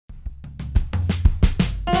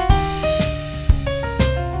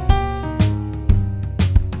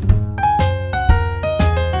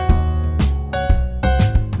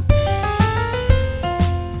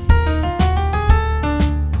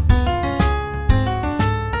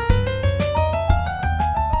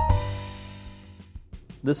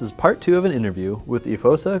This is part 2 of an interview with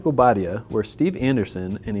Efosa Gobadia, where Steve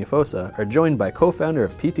Anderson and Efosa are joined by co-founder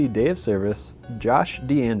of PT Day of Service, Josh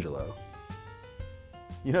D'Angelo.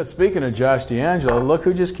 You know, speaking of Josh D'Angelo, look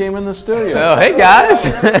who just came in the studio. Oh, hey guys.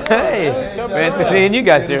 Hey, fancy seeing you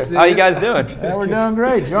guys here. How you guys doing? Yeah, we're doing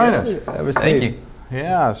great. Join us. Thank you.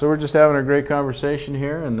 Yeah, so we're just having a great conversation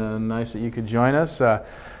here, and nice that you could join us.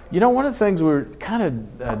 You know, one of the things we were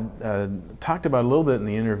kind of talked about a little bit in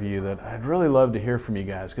the interview that I'd really love to hear from you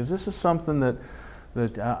guys, because this is something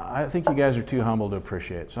that I think you guys are too humble to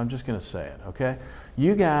appreciate, so I'm just going to say it, okay?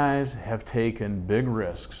 You guys have taken big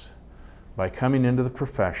risks by coming into the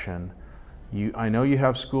profession. I know you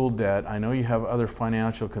have school debt, I know you have other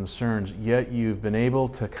financial concerns, yet you've been able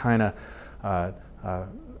to kind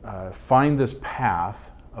of find this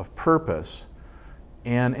path of purpose,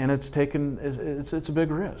 and it's a big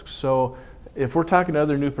risk. So if we're talking to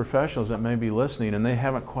other new professionals that may be listening and they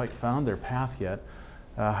haven't quite found their path yet,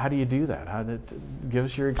 how do you do that? Give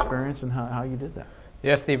us your experience and how you did that.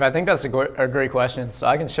 Yeah, Steve, I think that's a great question. So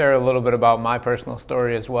I can share a little bit about my personal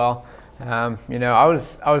story as well. You know, I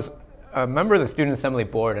was a member of the Student Assembly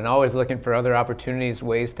Board and always looking for other opportunities,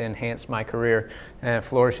 ways to enhance my career and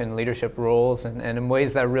flourish in leadership roles and in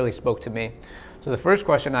ways that really spoke to me. So the first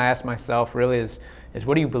question I asked myself really is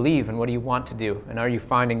what do you believe and what do you want to do? And are you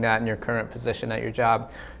finding that in your current position at your job?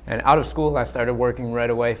 And out of school, I started working right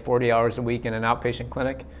away, 40 hours a week in an outpatient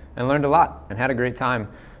clinic, and learned a lot and had a great time.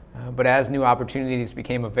 But as new opportunities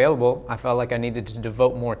became available, I felt like I needed to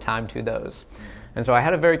devote more time to those. And so I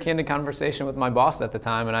had a very candid conversation with my boss at the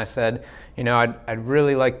time, and I said, you know, I'd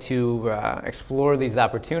really like to explore these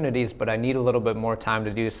opportunities, but I need a little bit more time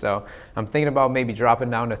to do so. I'm thinking about maybe dropping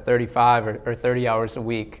down to 35 or 30 hours a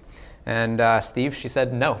week. And Steve, she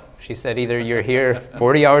said no. She said either you're here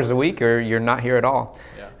 40 hours a week or you're not here at all.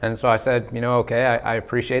 Yeah. And so I said, you know, okay, I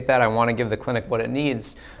appreciate that. I want to give the clinic what it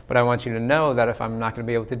needs, but I want you to know that if I'm not going to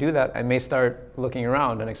be able to do that, I may start looking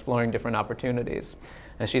around and exploring different opportunities.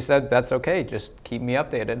 And she said, that's okay, just keep me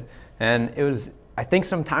updated. And it was, I think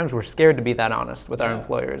sometimes we're scared to be that honest with our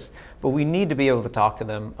employers, but we need to be able to talk to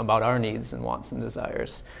them about our needs and wants and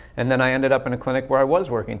desires. And then I ended up in a clinic where I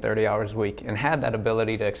was working 30 hours a week and had that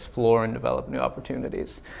ability to explore and develop new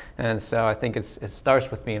opportunities. And so I think it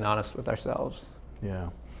starts with being honest with ourselves.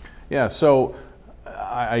 Yeah, so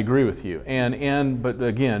I agree with you. But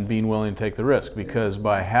again, being willing to take the risk, because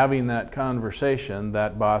by having that conversation,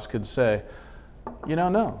 that boss could say, you know,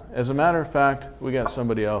 no. As a matter of fact, we got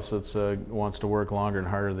somebody else that wants to work longer and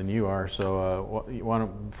harder than you are, so why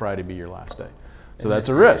don't Friday be your last day? So that's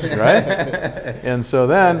a risk, right? And so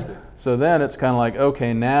then it's kind of like,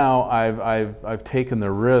 okay, now I've taken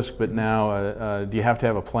the risk, but now do you have to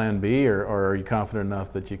have a plan B, or are you confident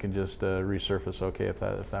enough that you can just resurface okay if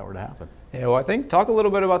that were to happen? Yeah, well, I think talk a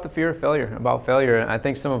little bit about the fear of failure, about failure. And I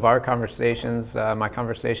think some of our conversations, my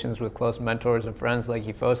conversations with close mentors and friends like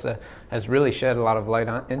Efosa, has really shed a lot of light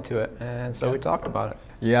into it. And so we talked about it.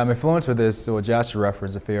 Yeah, I'm influenced with this, what Josh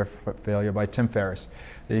referenced, The Fear of Failure by Tim Ferriss.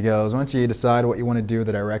 He goes, once you decide what you want to do,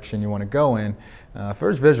 the direction you want to go in,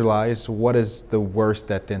 first visualize what is the worst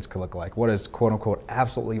that things could look like. What does quote unquote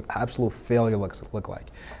absolute failure look like?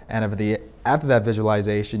 And after that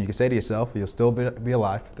visualization, you can say to yourself, you'll still be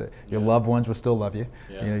alive. Your loved ones will still love you.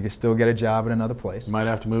 Yeah. You know, you can still get a job in another place. You might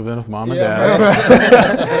have to move in with mom and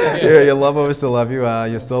dad. Your loved ones will still love you.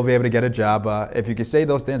 You'll still be able to get a job. If you can say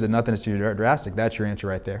those things and nothing is too drastic, that's your answer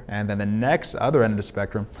right there. And then the next other end of the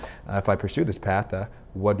spectrum, if I pursue this path,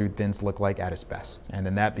 what do things look like at its best? And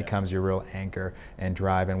then that becomes your real anchor and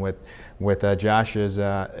drive. And with Josh's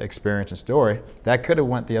experience and story, that could have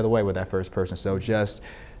went the other way with that first person. So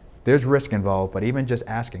there's risk involved, but even just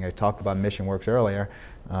asking. I talked about Mission Works earlier.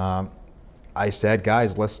 I said,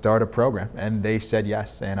 guys, let's start a program. And they said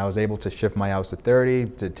yes. And I was able to shift my hours to 30,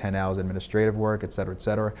 to 10 hours administrative work, et cetera, et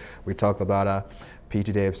cetera. We talked about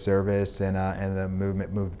PT Day of Service and the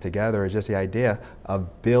movement moved together is just the idea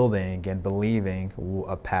of building and believing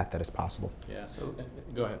a path that is possible. Yeah, so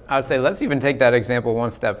go ahead. I would say let's even take that example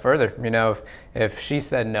one step further. You know, if she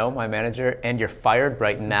said no, my manager, and you're fired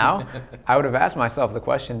right now, I would have asked myself the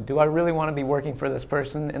question, do I really want to be working for this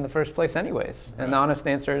person in the first place anyways? And the honest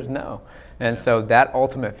answer is no. And so that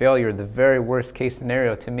ultimate failure, the very worst case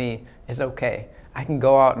scenario to me, is okay. I can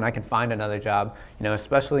go out and I can find another job, you know,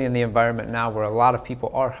 especially in the environment now where a lot of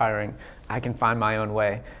people are hiring. I can find my own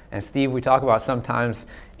way. And Steve, we talk about sometimes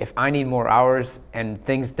if I need more hours and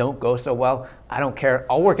things don't go so well, I don't care.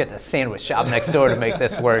 I'll work at the sandwich shop next door to make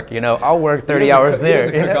this work. I'll work 30 hours there.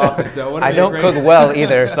 I don't cook well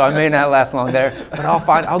either, so I may not last long there. But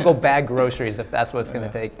I'll go bag groceries if that's what it's going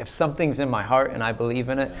to take. If something's in my heart and I believe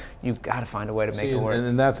in it, you've got to find a way to make it work.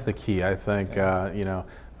 And that's the key, I think.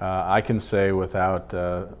 I can say without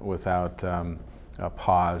a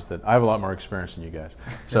pause that I have a lot more experience than you guys.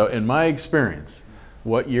 So in my experience,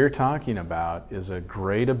 what you're talking about is a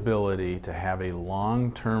great ability to have a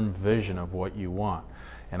long-term vision of what you want.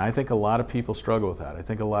 And I think a lot of people struggle with that. I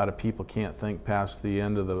think a lot of people can't think past the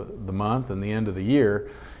end of the month and the end of the year,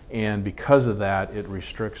 and because of that, it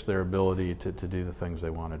restricts their ability to do the things they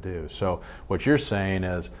want to do. So what you're saying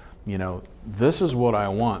is, this is what I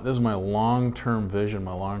want. This is my long-term vision,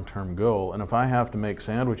 my long-term goal. And if I have to make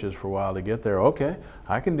sandwiches for a while to get there, okay,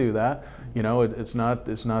 I can do that. It's not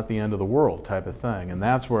the end of the world type of thing. And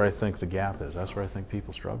that's where I think the gap is. That's where I think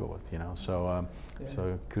people struggle with.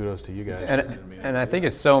 So kudos to you guys. And I think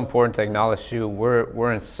it's so important to acknowledge too,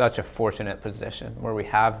 we're in such a fortunate position where we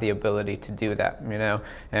have the ability to do that,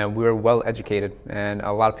 and we're well educated, and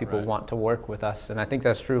a lot of people want to work with us. And I think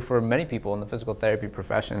that's true for many people in the physical therapy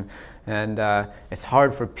profession. And it's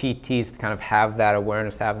hard for PTs to kind of have that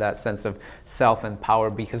awareness, have that sense of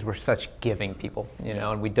self-empower, because we're such giving people,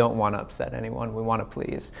 and we don't want to upset anyone. We want to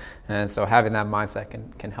please. And so having that mindset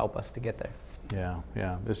can help us to get there.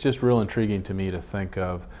 Yeah. It's just real intriguing to me to think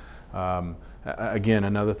of, again,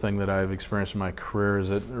 another thing that I've experienced in my career is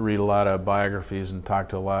that I read a lot of biographies and talk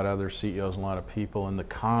to a lot of other CEOs and a lot of people, and the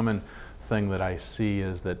common thing that I see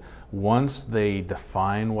is that once they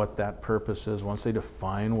define what that purpose is, once they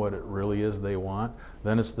define what it really is they want,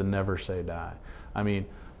 then it's the never say die. I mean,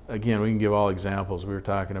 again, we can give all examples. We were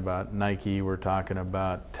talking about Nike, we're talking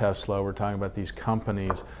about Tesla, we're talking about these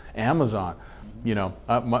companies, Amazon.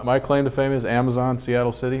 My claim to fame is Amazon,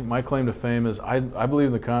 Seattle City. My claim to fame is I believe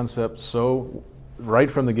in the concept so right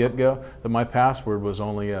from the get-go that my password was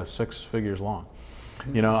only 6 figures long.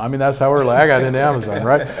 That's how early I got into Amazon,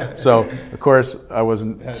 right? So, of course, I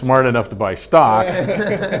wasn't smart enough to buy stock.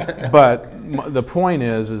 But the point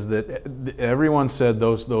is that everyone said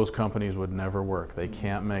those companies would never work. They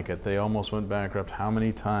can't make it. They almost went bankrupt how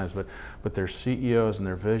many times? But their CEOs and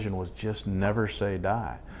their vision was just never say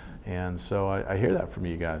die. And so I hear that from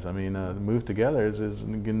you guys. Move together is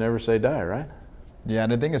you can never say die, right? Yeah,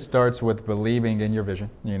 and I think it starts with believing in your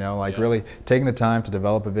vision, really taking the time to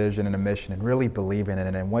develop a vision and a mission and really believe in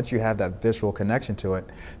it. And once you have that visceral connection to it,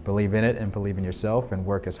 believe in it and believe in yourself and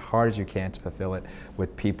work as hard as you can to fulfill it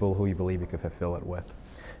with people who you believe you can fulfill it with.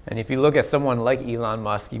 And if you look at someone like Elon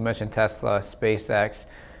Musk, you mentioned Tesla, SpaceX,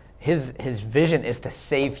 his vision is to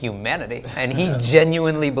save humanity, and he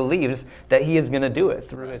genuinely believes that he is going to do it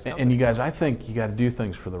through his company. And you guys, I think you got to do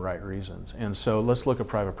things for the right reasons. And so let's look at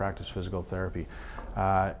private practice physical therapy.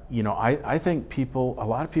 I think a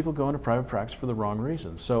lot of people go into private practice for the wrong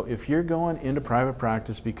reasons. So if you're going into private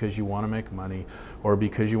practice because you want to make money, or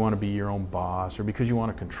because you want to be your own boss, or because you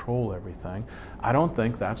want to control everything, I don't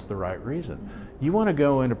think that's the right reason. You want to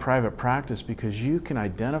go into private practice because you can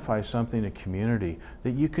identify something in a community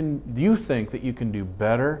that you think that you can do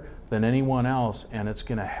better than anyone else, and it's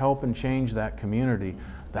going to help and change that community.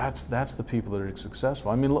 That's the people that are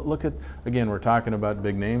successful. Look at, again, we're talking about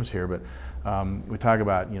big names here, but we talk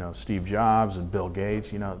about Steve Jobs and Bill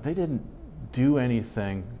Gates. They didn't do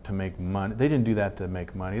anything to make money. They didn't do that to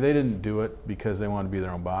make money. They didn't do it because they wanted to be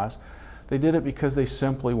their own boss. They did it because they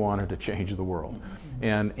simply wanted to change the world.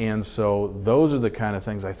 And so those are the kind of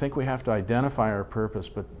things I think we have to identify our purpose,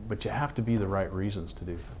 but you have to be the right reasons to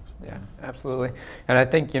do things. Yeah, absolutely. And I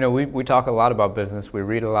think, we talk a lot about business, we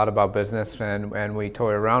read a lot about business, and we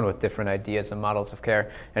toy around with different ideas and models of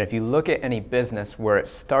care. And if you look at any business, where it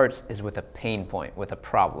starts is with a pain point, with a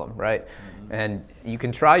problem, right? Mm-hmm. And you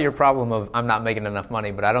can try your problem of, I'm not making enough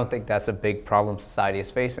money, but I don't think that's a big problem society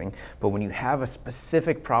is facing. But when you have a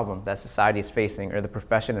specific problem that society is facing, or the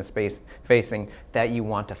profession is facing, that you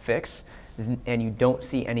want to fix, and you don't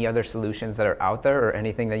see any other solutions that are out there or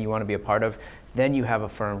anything that you want to be a part of, then you have a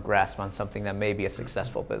firm grasp on something that may be a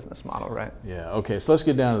successful business model, right? Yeah, okay, so let's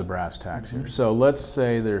get down to the brass tacks here. So let's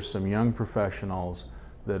say there's some young professionals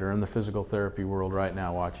that are in the physical therapy world right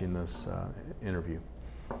now watching this interview.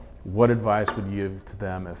 What advice would you give to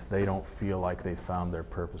them if they don't feel like they found their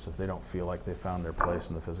purpose, if they don't feel like they found their place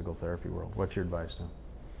in the physical therapy world? What's your advice to them?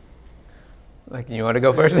 Like, you want to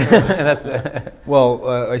go first? That's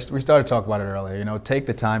Well, we started talking about it earlier. You know, take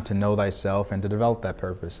the time to know thyself and to develop that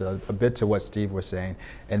purpose. A bit to what Steve was saying,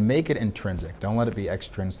 and make it intrinsic. Don't let it be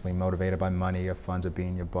extrinsically motivated by money or funds or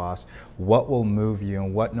being your boss. What will move you,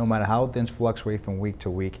 and what, no matter how things fluctuate from week to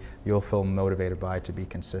week, you'll feel motivated by to be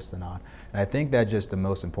consistent on. And I think that's just the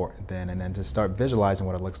most important thing. And then to start visualizing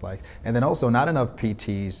what it looks like. And then also, not enough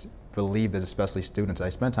PTs believe this, especially students. I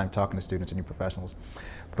spend time talking to students and new professionals.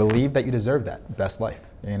 Believe that you deserve that best life.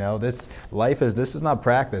 You know, this is not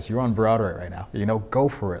practice. You're on Broadway right now. You know, go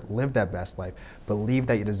for it. Live that best life. Believe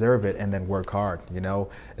that you deserve it, and then work hard. You know,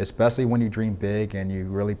 especially when you dream big and you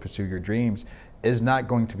really pursue your dreams, is not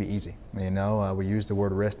going to be easy. You know, we use the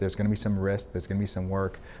word risk. There's going to be some risk. There's going to be some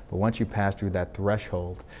work. But once you pass through that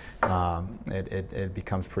threshold, it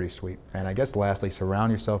becomes pretty sweet. And I guess lastly,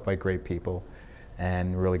 surround yourself by great people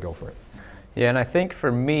and really go for it. Yeah, and I think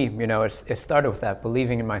for me, you know, it started with that,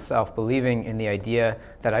 believing in myself, believing in the idea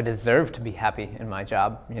that I deserve to be happy in my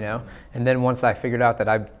job, you know. And then once I figured out that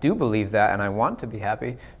I do believe that and I want to be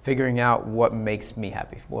happy, figuring out what makes me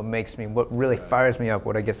happy, what really fires me up,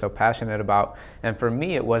 what I get so passionate about. And for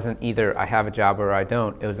me, it wasn't either I have a job or I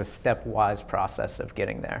don't. It was a stepwise process of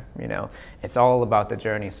getting there, you know. It's all about the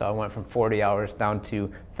journey. So I went from 40 hours down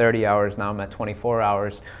to 30 hours. Now I'm at 24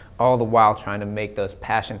 hours. All the while trying to make those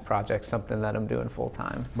passion projects something that I'm doing full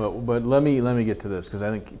time. But let me get to this, because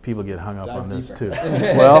I think people get hung up on this too.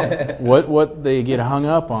 Well, what they get hung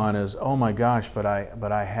up on is, oh my gosh, but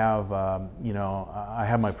I have I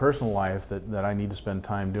have my personal life that I need to spend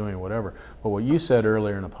time doing, whatever. But what you said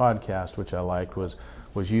earlier in the podcast, which I liked, was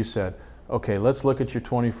you said, okay, let's look at your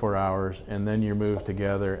 24 hours and then your move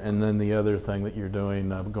together, and then the other thing that you're doing,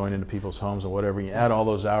 going into people's homes and whatever. You add all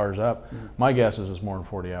those hours up. My guess is it's more than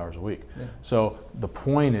 40 hours a week. Yeah. So the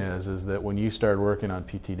point is that when you started working on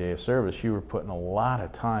PT Day of Service, you were putting a lot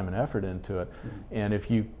of time and effort into it. And if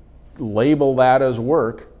you label that as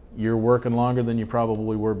work, you're working longer than you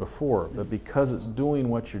probably were before. But because it's doing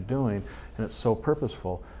what you're doing and it's so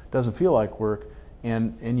purposeful, it doesn't feel like work.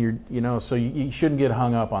 And you're, you know, so you shouldn't get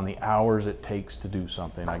hung up on the hours it takes to do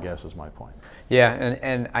something, I guess is my point. Yeah,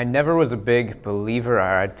 and I never was a big believer, or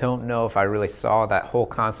I don't know if I really saw that whole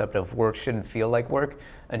concept of work shouldn't feel like work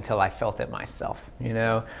until I felt it myself. You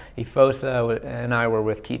know, Efosa and I were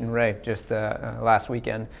with Keaton Ray just last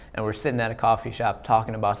weekend, and we're sitting at a coffee shop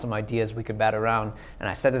talking about some ideas we could bat around, and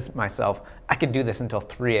I said to myself, I could do this until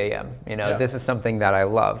 3 a.m. You know, This is something that I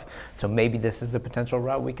love, so maybe this is a potential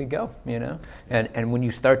route we could go, you know? And when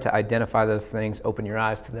you start to identify those things, open your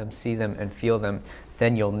eyes to them, see them, and feel them,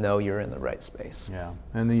 then you'll know you're in the right space. Yeah,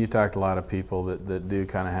 and then you talk to a lot of people that do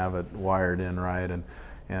kind of have it wired in, right?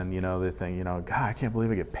 And you know, they think, you know, God, I can't believe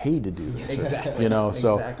I get paid to do this. Exactly. You know,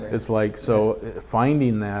 exactly. So it's like, so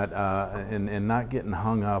finding that and not getting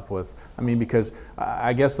hung up with, I mean, because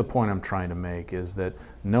I guess the point I'm trying to make is that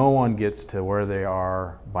no one gets to where they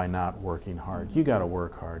are by not working hard. You got to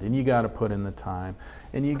work hard, and you got to put in the time,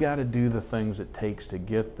 and you got to do the things it takes to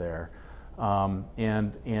get there.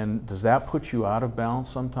 And does that put you out of balance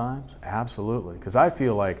sometimes? Absolutely, because I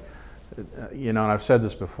feel like, you know, and I've said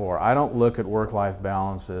this before, I don't look at work-life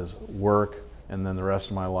balance as work and then the rest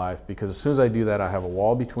of my life, because as soon as I do that, I have a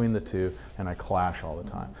wall between the two and I clash all the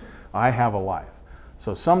time. I have a life.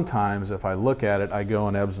 So sometimes if I look at it, I go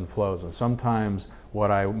in ebbs and flows, and sometimes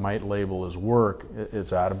what I might label as work,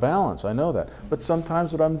 it's out of balance, I know that. But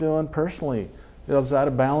sometimes what I'm doing personally, it's out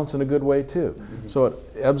of balance in a good way too. Mm-hmm. So it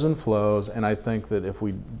ebbs and flows, and I think that if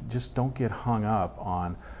we just don't get hung up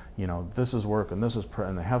on, you know, this is work and this is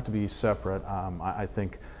and they have to be separate. I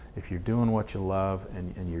think if you're doing what you love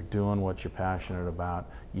and you're doing what you're passionate about,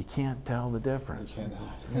 you can't tell the difference. You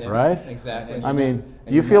cannot. Right? Exactly. I mean,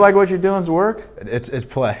 do you feel like what you're doing is work? It's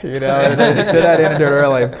play. You know, to that end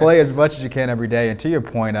earlier, play as much as you can every day. And to your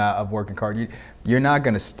point of working hard, you're not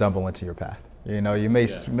going to stumble into your path. You know, you may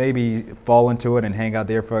maybe fall into it and hang out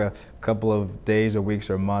there for a couple of days or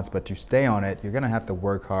weeks or months, but to stay on it, you're going to have to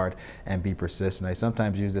work hard and be persistent. I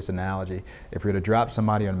sometimes use this analogy. If you were to drop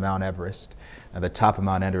somebody on Mount Everest, at the top of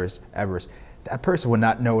Mount Everest, that person would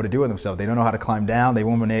not know what to do with themselves. They don't know how to climb down. They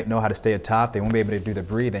won't know how to stay atop. They won't be able to do the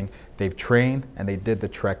breathing. They've trained and they did the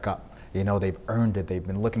trek up. You know, they've earned it. They've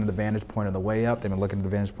been looking at the vantage point on the way up. They've been looking at the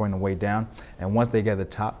vantage point on the way down. And once they get to the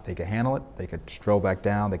top, they can handle it. They could stroll back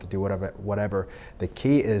down. They could do whatever. The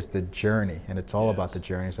key is the journey, and it's all about the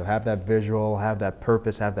journey. So have that visual, have that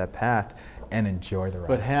purpose, have that path, and enjoy the ride.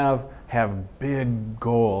 But have big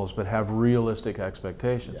goals, but have realistic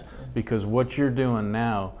expectations. Yes. Because what you're doing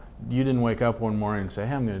now, you didn't wake up one morning and say,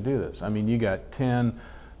 hey, I'm going to do this. I mean, you got 10,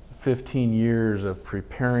 15 years of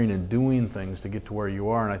preparing and doing things to get to where you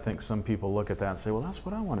are, and I think some people look at that and say, well, that's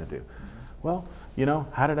what I want to do. Well,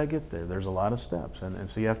 how did I get there? There's a lot of steps, and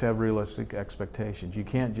so you have to have realistic expectations. You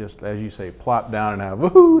can't just, as you say, plop down and have,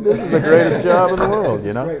 woohoo, this is the greatest job in the world,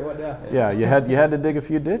 Yeah, you had to dig a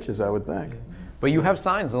few ditches, I would think. But you have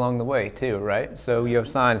signs along the way too, right? So you have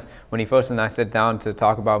signs. When Efosa and I sit down to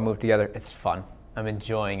talk about Move Together, it's fun. I'm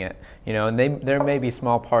enjoying it, and there may be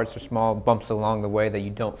small parts or small bumps along the way that you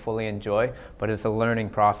don't fully enjoy, but it's a learning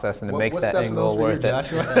process, and it makes that angle worth it.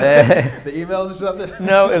 The emails or something?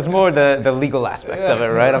 No, it's more the legal aspects of it,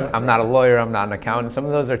 right? I'm not a lawyer, I'm not an accountant. Some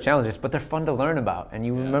of those are challenges, but they're fun to learn about, and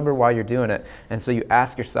you remember why you're doing it. And so you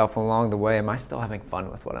ask yourself along the way, am I still having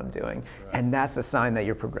fun with what I'm doing? Right. And that's a sign that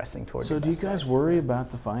you're progressing towards. So do you guys worry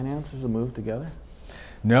about the finances of Move Together?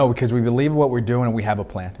 No, because we believe in what we're doing and we have a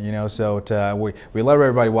plan. So we love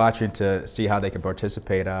everybody watching to see how they can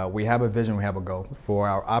participate. We have a vision, we have a goal for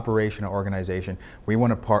our operation or organization. We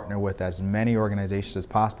want to partner with as many organizations as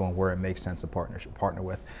possible and where it makes sense to partner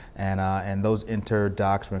with. And those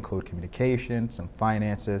interdocs will include communication, some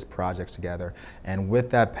finances, projects together. And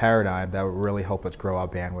with that paradigm, that will really help us grow our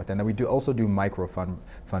bandwidth. And then we also do micro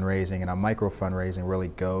fundraising, and our micro fundraising really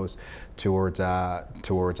goes towards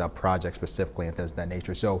our project specifically and things of that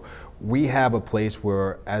nature. So we have a place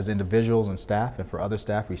where, as individuals and staff, and for other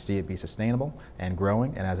staff, we see it be sustainable and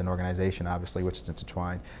growing, and as an organization, obviously, which is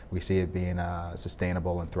intertwined, we see it being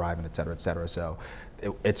sustainable and thriving, et cetera, et cetera. So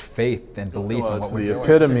it's faith and belief in what we're doing. It's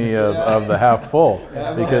the epitome of the half full,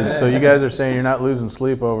 because so you guys are saying you're not losing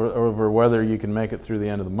sleep over whether you can make it through the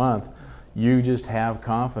end of the month. You just have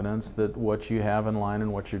confidence that what you have in line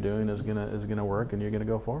and what you're doing is gonna work, and you're gonna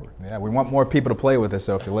go forward. Yeah, we want more people to play with us.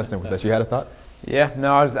 So if you're listening with us, you had a thought? Yeah,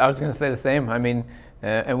 no, I was going to say the same. I mean,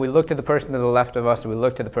 and we look to the person to the left of us, and we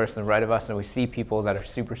look to the person to the right of us, and we see people that are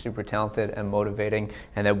super, super talented and motivating,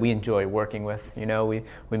 and that we enjoy working with.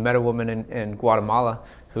 We met a woman in Guatemala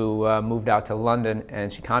who moved out to London,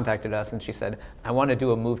 and she contacted us and she said, I want to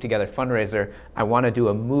do a Move Together fundraiser. I want to do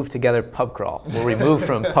a Move Together pub crawl where we move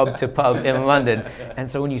from pub to pub in London. And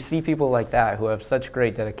so when you see people like that who have such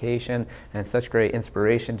great dedication and such great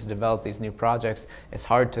inspiration to develop these new projects, it's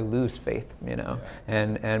hard to lose faith,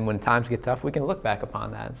 And when times get tough, we can look back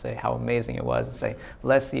upon that and say how amazing it was, and say,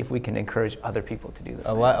 let's see if we can encourage other people to do this.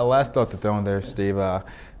 A last thought to throw in there, Steve.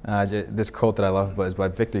 This quote that I love is by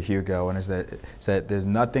Victor Hugo, and it said, there's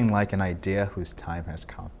nothing like an idea whose time has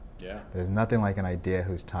come. Yeah. There's nothing like an idea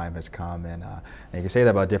whose time has come, and you can say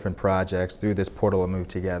that about different projects. Through this portal of Move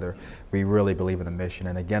Together, we really believe in the mission,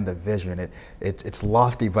 and again, the vision. It's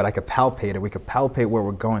lofty, but I could palpate it. We could palpate where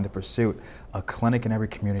we're going, the pursuit. A clinic in every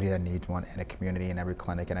community that needs one, and a community in every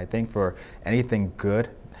clinic. And I think for anything good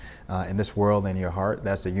in this world, in your heart,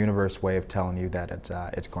 that's the universe way of telling you that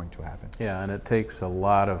it's going to happen. Yeah, and it takes a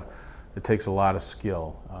lot of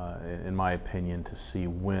skill, in my opinion, to see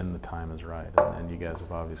when the time is right, and you guys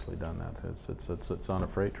have obviously done that. It's on a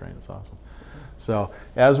freight train. It's awesome. So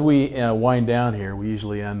as we wind down here, we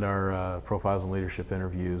usually end our Profiles in Leadership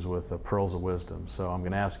interviews with pearls of wisdom. So I'm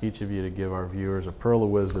going to ask each of you to give our viewers a pearl of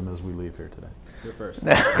wisdom as we leave here today. You're first.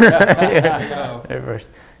 You're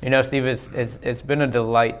first. Steve, it's been a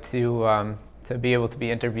delight to be able to be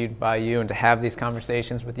interviewed by you and to have these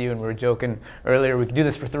conversations with you. And we were joking earlier, we could do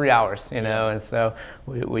this for 3 hours, and so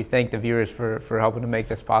we thank the viewers for helping to make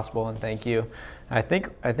this possible, and thank you. I think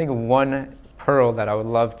one pearl that I would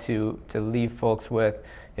love to leave folks with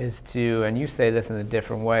is to, and you say this in a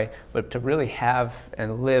different way, but to really have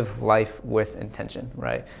and live life with intention,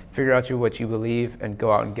 right? Figure out what you believe and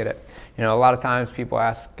go out and get it. A lot of times people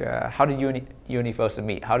ask, how did you and Efosa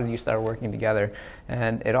meet? How did you start working together?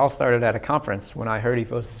 And it all started at a conference when I heard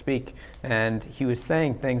Efosa speak, and he was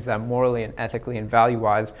saying things that morally and ethically and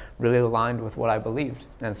value-wise really aligned with what I believed.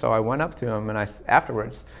 And so I went up to him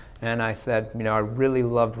afterwards, and I said, I really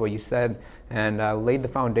loved what you said, and laid the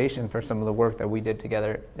foundation for some of the work that we did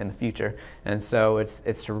together in the future. And so it's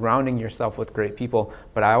surrounding yourself with great people,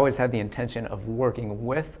 but I always had the intention of working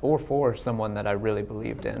with or for someone that I really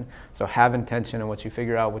believed in. So have intention, and once you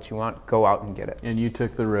figure out what you want, go out and get it. And you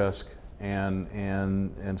took the risk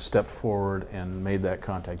and stepped forward and made that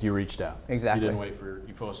contact. You reached out. Exactly. You didn't wait for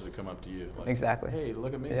Efosa to come up to you. Like, exactly. Hey,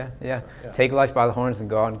 look at me. Yeah. So, yeah. Take life by the horns and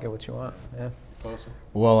go out and get what you want. Yeah. Efosa.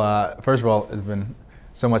 Well, first of all, it's been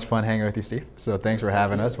so much fun hanging with you, Steve. So thanks for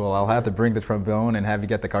having us. Well, I'll have to bring the trombone and have you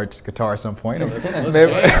get the guitar at some point.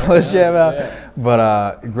 Let's jam out. Yeah.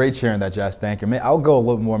 But great sharing that, Jess. Thank you. I'll go a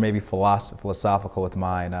little more maybe philosophical with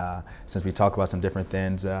mine, since we talk about some different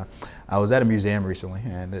things. I was at a museum recently,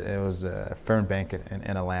 and it was Fernbank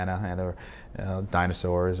in Atlanta, and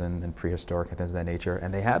dinosaurs and prehistoric and things of that nature.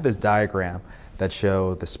 And they had this diagram that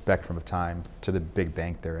showed the spectrum of time to the Big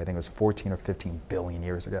Bang Theory. I think it was 14 or 15 billion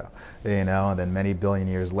years ago. And then many billion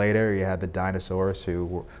years later, you had the dinosaurs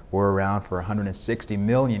who were around for 160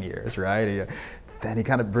 million years, right? Then you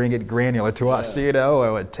kind of bring it granular to us,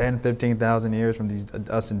 10, 15,000 years from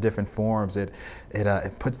us in different forms. It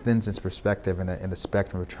puts things in perspective in the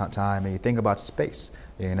spectrum of time. And you think about space,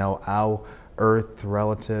 our Earth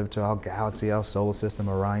relative to our galaxy, our solar system,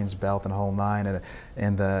 Orion's belt, and the whole nine,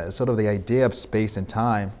 and the sort of the idea of space and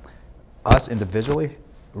time, us individually,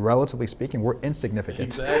 relatively speaking, we're insignificant.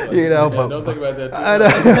 Exactly. But don't think about that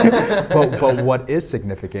too much. but what is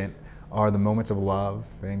significant are the moments of love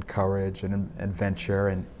and courage and adventure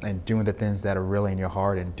and doing the things that are really in your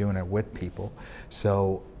heart and doing it with people.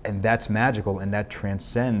 So, and that's magical, and that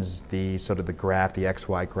transcends the sort of the graph, the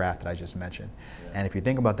XY graph that I just mentioned. Yeah. And if you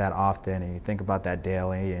think about that often and you think about that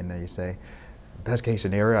daily, and then you say, best case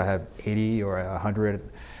scenario, I have 80 or 100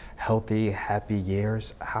 healthy, happy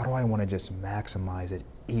years. How do I want to just maximize it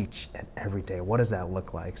each and every day? What does that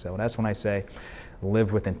look like? So that's when I say,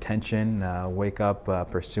 live with intention, wake up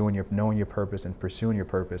knowing your purpose and pursuing your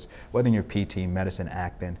purpose, whether in your PT, medicine,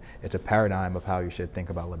 acting. It's a paradigm of how you should think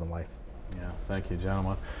about living life. Yeah, thank you,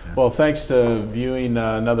 gentlemen. Yeah. Well, thanks to viewing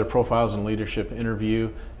another Profiles in Leadership interview,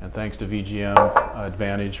 and thanks to VGM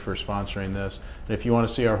Advantage for sponsoring this. And if you want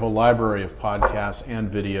to see our whole library of podcasts and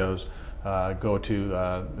videos, go to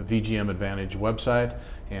the VGM Advantage website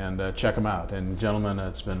and check them out. And gentlemen,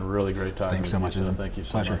 it's been really great talking Thanks with so you. much. So thank you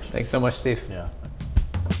so Pleasure. much. Thanks so much, Steve. Yeah.